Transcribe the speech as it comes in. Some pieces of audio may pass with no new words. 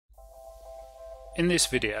In this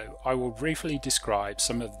video, I will briefly describe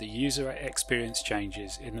some of the user experience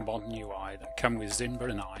changes in the modern UI that come with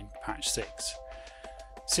Zimbra 9 patch 6.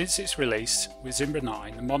 Since its release with Zimbra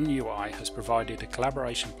 9, the modern UI has provided a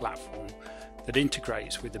collaboration platform that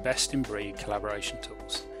integrates with the best-in-breed collaboration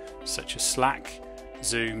tools, such as Slack,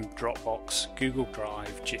 Zoom, Dropbox, Google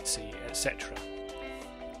Drive, Jitsi, etc.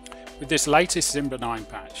 With this latest Zimbra 9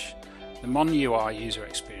 patch, the modern UI user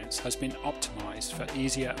experience has been optimized for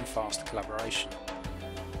easier and faster collaboration.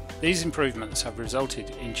 These improvements have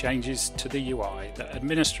resulted in changes to the UI that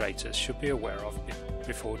administrators should be aware of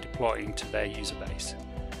before deploying to their user base.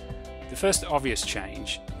 The first obvious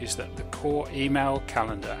change is that the core email,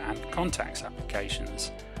 calendar and contacts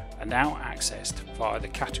applications are now accessed via the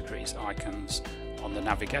categories icons on the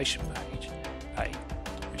navigation page A,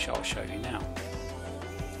 which I'll show you now.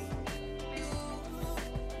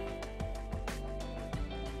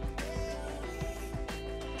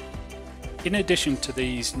 In addition to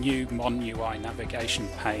these new modern UI navigation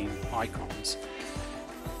pane icons,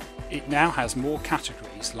 it now has more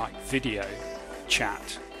categories like video,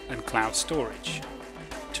 chat and cloud storage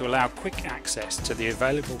to allow quick access to the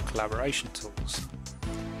available collaboration tools.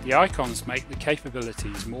 The icons make the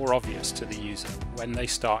capabilities more obvious to the user when they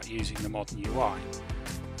start using the modern UI,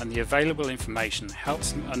 and the available information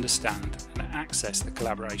helps them understand and access the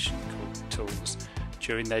collaboration tools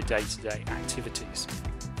during their day-to-day activities.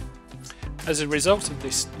 As a result of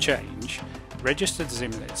this change, registered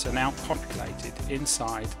Zimlets are now populated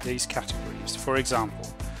inside these categories. For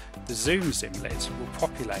example, the Zoom Zimlet will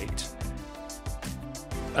populate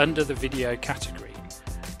under the video category,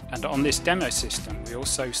 and on this demo system we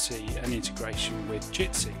also see an integration with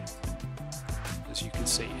Jitsi, as you can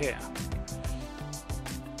see here.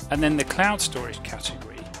 And then the cloud storage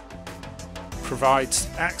category provides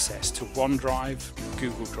access to OneDrive,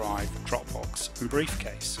 Google Drive, Dropbox and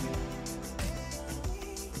Briefcase.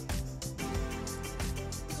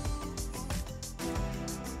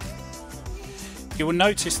 You will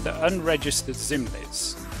notice that unregistered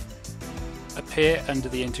Zimlets appear under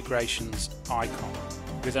the integrations icon,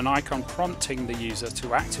 with an icon prompting the user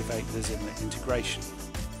to activate the Zimlet integration.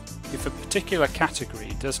 If a particular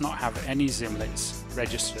category does not have any Zimlets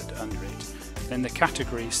registered under it, then the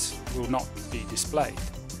categories will not be displayed.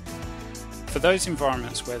 For those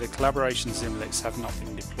environments where the collaboration Zimlets have not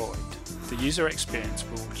been deployed, the user experience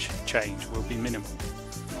change will be minimal.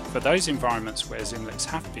 For those environments where Zimlets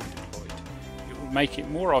have been deployed, make it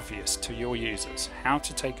more obvious to your users how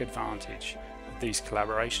to take advantage of these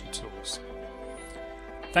collaboration tools.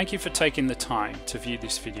 Thank you for taking the time to view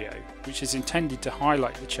this video, which is intended to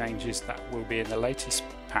highlight the changes that will be in the latest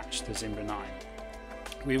patch to Zimbra 9.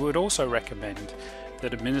 We would also recommend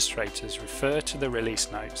that administrators refer to the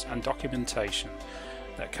release notes and documentation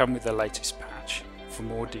that come with the latest patch for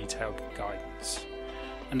more detailed guidance.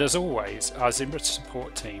 And as always, our Zimbra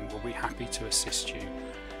support team will be happy to assist you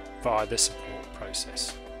via the support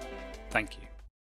process. Thank you.